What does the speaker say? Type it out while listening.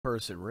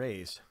person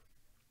race.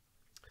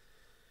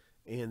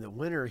 And the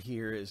winner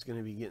here is going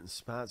to be getting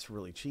spots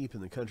really cheap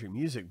in the country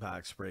music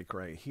box break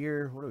right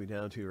here. What are we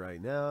down to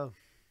right now?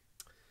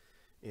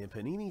 In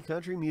Panini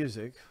Country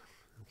Music,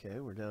 okay,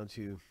 we're down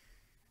to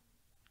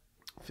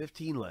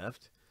 15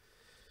 left.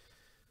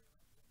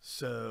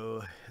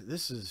 So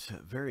this is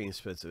very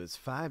expensive. It's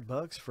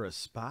 $5 for a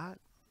spot.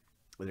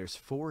 There's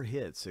 4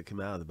 hits that come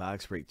out of the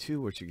box break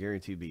 2, which are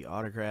guaranteed to be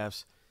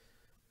autographs.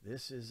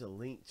 This is a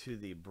link to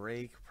the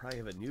break. Probably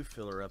have a new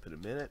filler up in a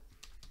minute.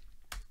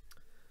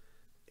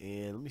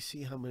 And let me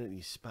see how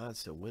many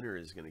spots the winner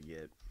is going to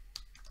get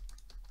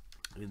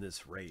in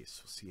this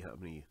race. We'll see how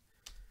many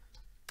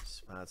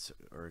spots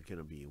are going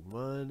to be.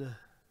 1.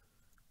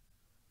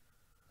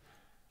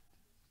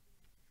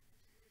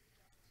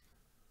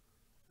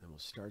 And we'll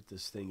start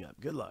this thing up.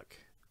 Good luck.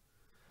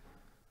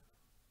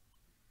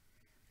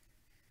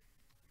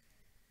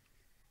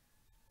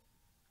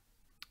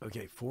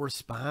 Okay, 4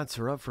 spots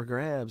are up for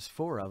grabs.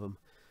 4 of them.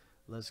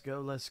 Let's go,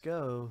 let's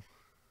go.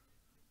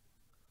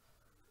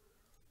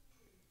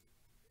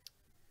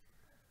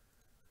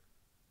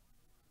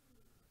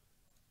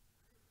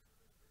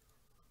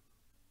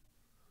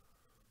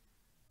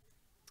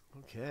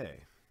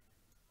 Okay.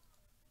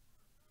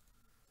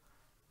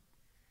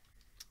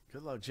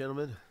 Good luck,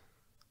 gentlemen.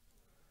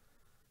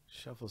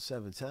 Shuffle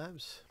 7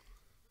 times.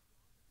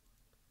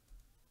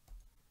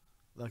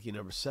 Lucky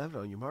number 7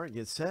 on your mark.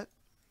 Get set.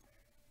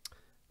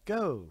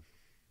 Go.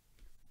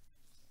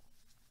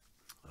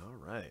 All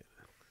right.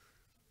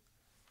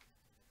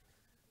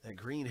 That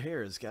green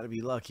hair has got to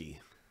be lucky.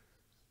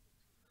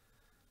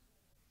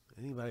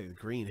 Anybody with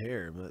green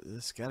hair, but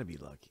this got to be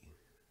lucky,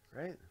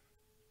 right?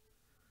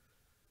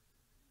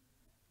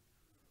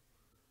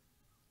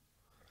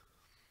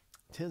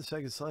 Ten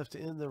seconds left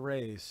in the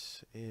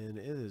race, and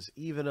it is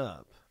even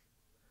up.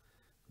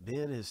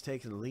 Ben has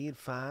taken the lead.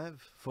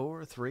 5,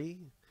 4, 3,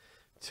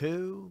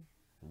 2,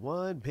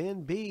 1.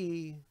 Ben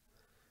B.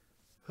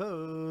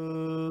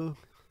 Ho!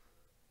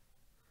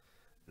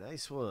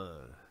 Nice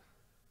one.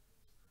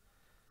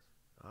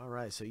 All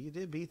right, so you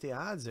did beat the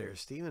odds there.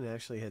 Steven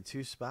actually had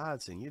 2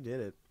 spots, and you did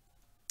it.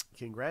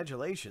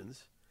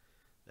 Congratulations.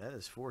 That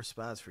is 4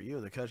 spots for you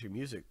in the country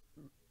music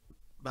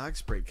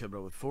box break, coming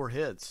up with 4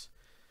 hits.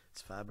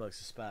 It's $5 a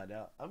spot.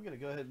 Now, I'm going to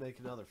go ahead and make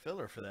another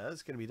filler for that.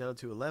 It's going to be down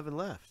to 11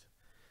 left.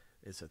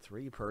 It's a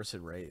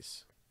 3-person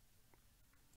race.